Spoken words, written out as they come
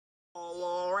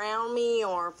All around me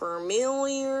are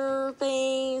familiar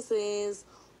faces,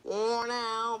 worn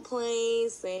out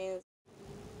places.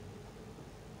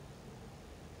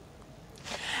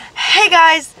 Hey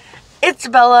guys, it's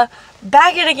Bella,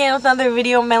 back at again with another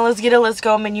video. Man, let's get it, let's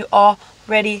go. Man, you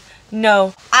already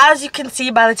know. As you can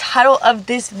see by the title of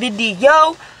this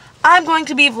video, I'm going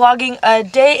to be vlogging a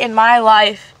day in my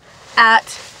life at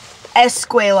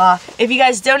Escuela. If you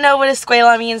guys don't know what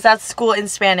Escuela means, that's school in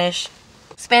Spanish.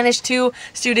 Spanish 2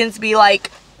 students be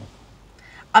like,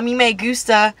 a mí me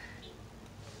gusta.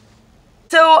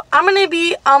 So I'm going to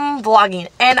be vlogging,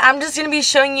 and I'm just going to be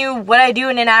showing you what I do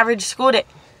in an average school day.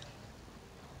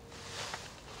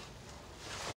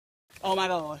 Oh my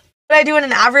god. What I do in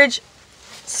an average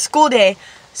school day.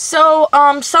 So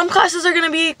some classes are going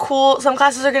to be cool, some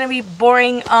classes are going to be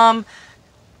boring.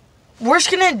 We're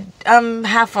just going to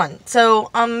have fun.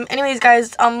 So anyways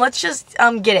guys, let's just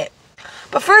get it.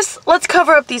 But first, let's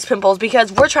cover up these pimples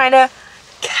because we're trying to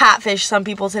catfish some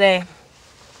people today.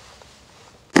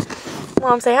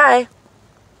 Mom, say hi.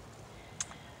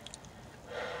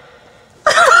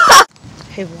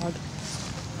 Hey vlog.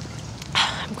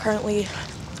 I'm currently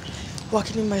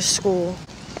walking in my school.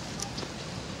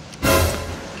 Smell,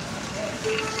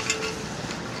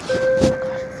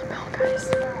 guys.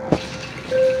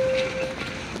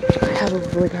 I have a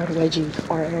really bad wedgie,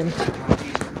 RN.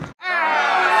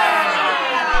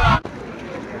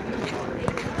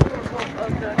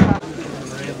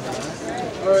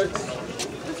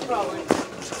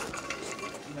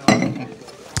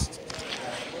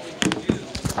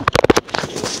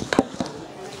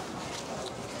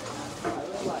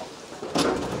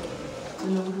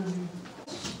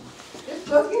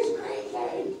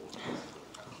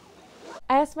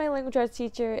 I asked my language arts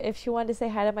teacher if she wanted to say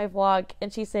hi to my vlog,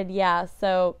 and she said yeah.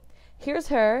 So here's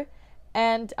her.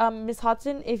 And Miss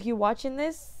Hodson, if you watching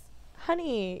this,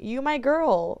 honey, you my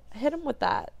girl. Hit him with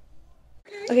that.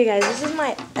 Okay guys, this is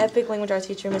my epic language arts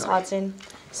teacher, Miss Hodson.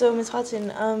 So Miss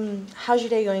Hodson, how's your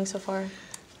day going so far?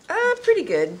 Pretty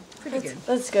good. Pretty good.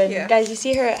 That's good. Yeah. Guys, you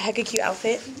see her hecka cute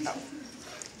outfit? Oh.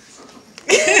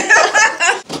 Do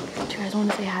you guys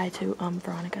want to say hi to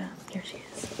Veronica? Here she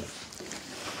is.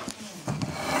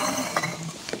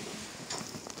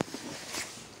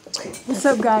 What's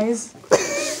up, guys?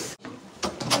 This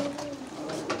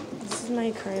is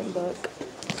my current book.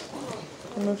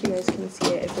 I don't know if you guys can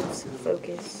see it, if it's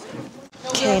focused.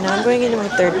 Okay, now I'm going into my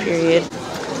third period.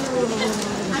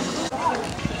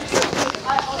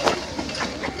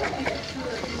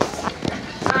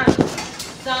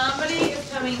 Somebody is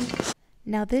coming.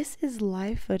 Now this is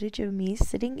live footage of me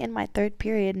sitting in my third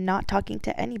period not talking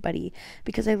to anybody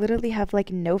because I literally have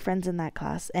like no friends in that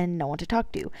class and no one to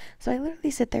talk to. So I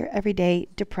literally sit there every day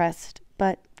depressed,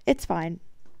 but it's fine.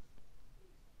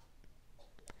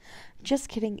 Just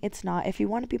kidding, it's not. If you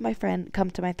want to be my friend,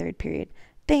 come to my third period.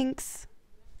 Thanks!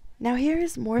 Now here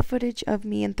is more footage of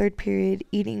me in third period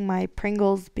eating my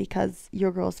Pringles because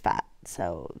your girl's fat.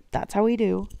 So that's how we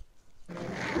do.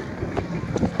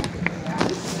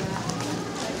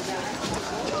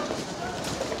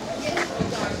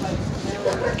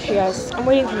 Okay guys, I'm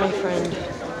waiting for my friend.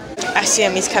 I see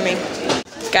him, he's coming.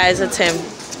 Guys, that's him.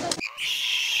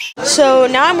 So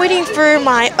now I'm waiting for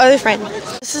my other friend.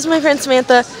 This is my friend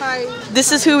Samantha. Hi.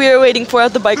 This is who we are waiting for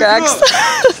at the bike racks.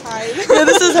 Hi. Yeah,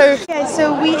 this is her. Guys,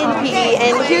 so we in PE,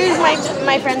 and here's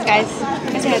my friends, guys.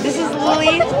 Okay, this is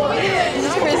Lily, this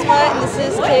is Prisma, and this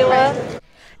is Kayla.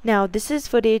 Now, this is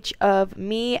footage of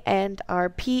me and our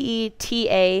PE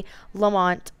TA,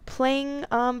 Lamont, playing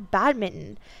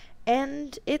badminton.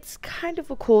 And it's kind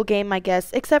of a cool game, I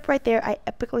guess, except right there I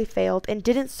epically failed and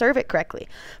didn't serve it correctly.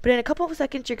 But in a couple of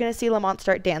seconds, you're going to see Lamont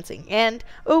start dancing. And,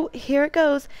 oh, here it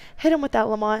goes. Hit him with that,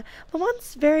 Lamont.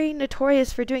 Lamont's very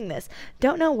notorious for doing this.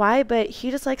 Don't know why, but he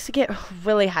just likes to get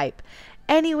really hype.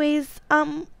 Anyways,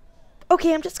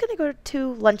 okay, I'm just going to go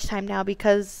to lunchtime now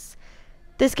because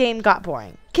this game got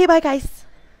boring. Okay, bye, guys.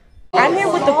 I'm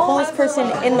here with the coolest person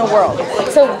in the world.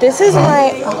 So this is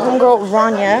my homegirl,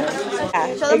 Rania.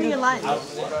 Show them your lunch.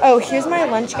 Oh, here's my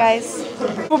lunch, guys.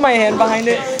 Put my hand behind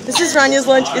it. This is Rania's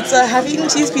lunch. It's a half-eaten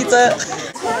cheese pizza.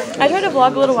 I tried to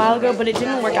vlog a little while ago, but it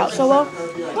didn't work out so well.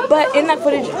 But in that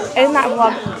footage, in that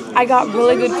vlog, I got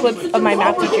really good clips of my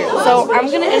math teacher. So I'm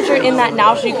going to enter it in that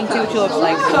now so you can see what she looks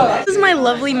like. This is my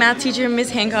lovely math teacher, Miss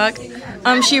Hancock.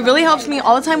 She really helps me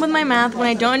all the time with my math. When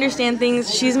I don't understand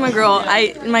things, she's my girl.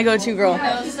 My go-to girl.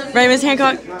 Right, Miss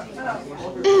Hancock?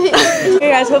 Okay,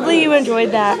 guys, hopefully you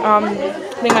enjoyed that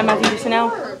thing my math teacher sent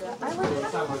out. That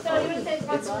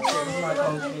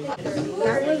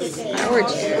was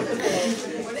gorgeous.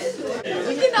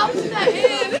 We cannot put that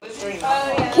in.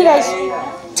 Okay, guys.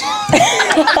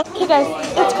 Okay guys,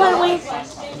 it's currently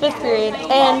 5th period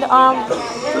and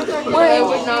we're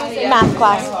in math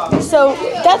class. So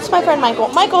that's my friend Michael.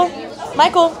 Michael.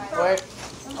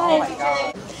 Hi.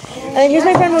 And then here's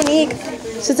my friend Monique.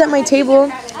 Sits at my table.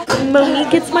 Monique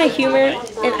gets my humor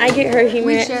and I get her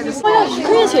humor. Oh my gosh,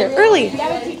 Karina's here early.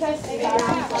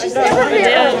 She's never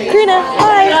here. Karina,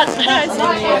 hi.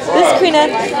 This is Karina.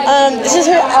 This is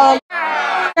her.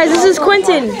 Guys, this is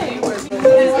Quentin.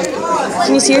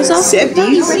 Can you see yourself?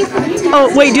 Oh,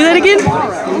 wait, do that again?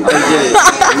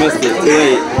 I missed it. Too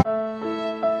late.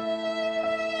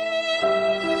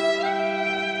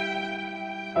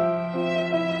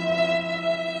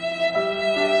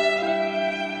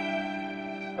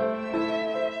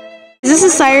 This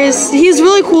is Cyrus. He's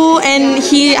really cool and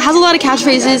he has a lot of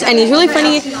catchphrases and he's really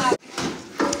funny.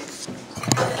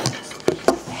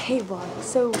 Hey vlog,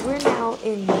 so we're now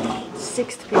in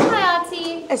 6th grade. Hi,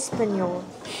 Auntie. Espanol.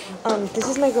 This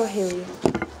is my girl Haley.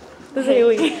 This is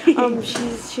Haley.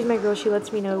 She's my girl. She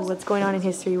lets me know what's going on in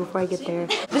history before I get there.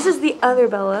 This is the other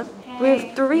Bella. We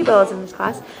have 3 Bellas in this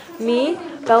class. Me,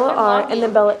 Bella R, and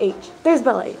then Bella H. There's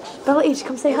Bella H. Bella H,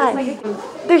 come say hi.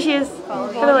 There she is.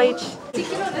 Bella H. Sí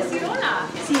quiero decir hola,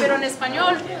 pero en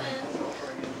español.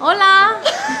 Hola.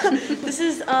 This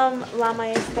is la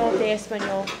maestra de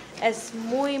español. Es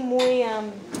muy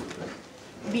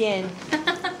bien.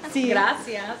 Sí.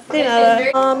 Gracias. De nada.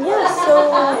 Yeah, so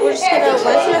we're just gonna learn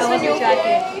some Español.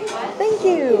 Thank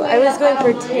you. I was going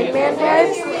for Tin Man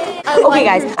vibes. Okay,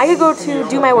 guys, I could go to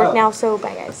do my work now, so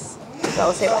bye, guys. So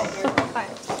I'll say bye. Bye.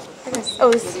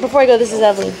 Oh, before I go, this is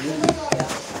Evelyn.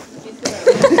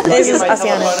 This is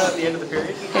Asiana.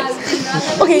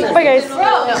 Okay, bye, guys.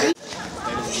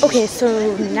 Okay,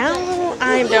 so now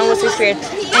I'm done with 6th grade,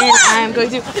 and I'm going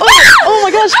to. Oh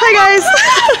my gosh! Hi, guys.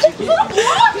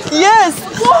 Yes.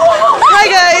 Hi,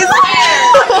 guys.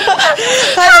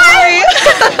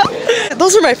 Hi.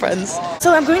 Those are my friends.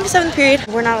 So I'm going to 7th period.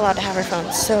 We're not allowed to have our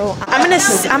phones, so I'm gonna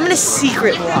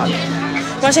secret vlog.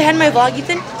 You wanna say hi to my vlog,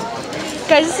 Ethan?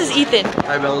 Guys, this is Ethan.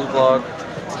 Hi, Bella's vlog.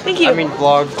 Thank you. I mean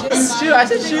vlog. Shoot, I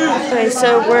said shoot. Okay,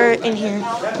 so we're in here,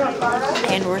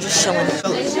 and we're just chilling.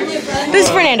 This is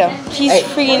Fernando. He's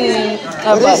freaking.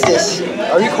 What is this?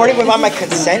 Are you recording without my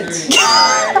consent?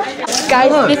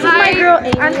 Guys, this is my girl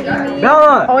Amy.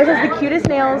 Bella! Always has the cutest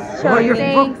nails.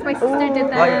 Thanks, my sister did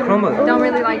them. Don't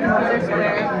really like them because they're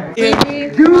square.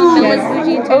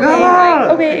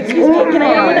 Okay, excuse me. Can I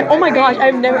have that? Oh my gosh,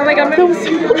 I've never. Oh my god,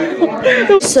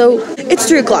 So it's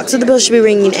 3 o'clock, so the bell should be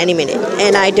ringing any minute,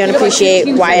 and I don't appreciate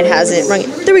why it hasn't rung.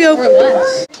 There we go.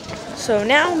 So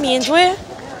now me and Zoya.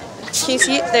 Can you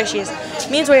see it? There she is.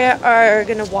 Me and Zoya are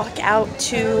gonna walk out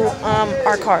to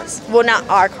our cars. Well, not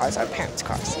our cars, our parents'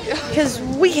 cars, because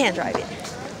we can't drive it.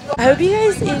 I hope you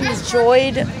guys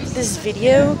enjoyed this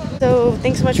video. So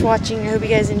thanks so much for watching. I hope you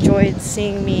guys enjoyed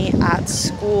seeing me at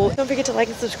school. Don't forget to like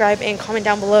and subscribe and comment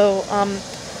down below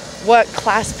what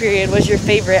class period was your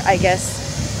favorite, I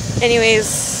guess.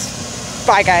 Anyways,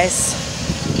 bye guys.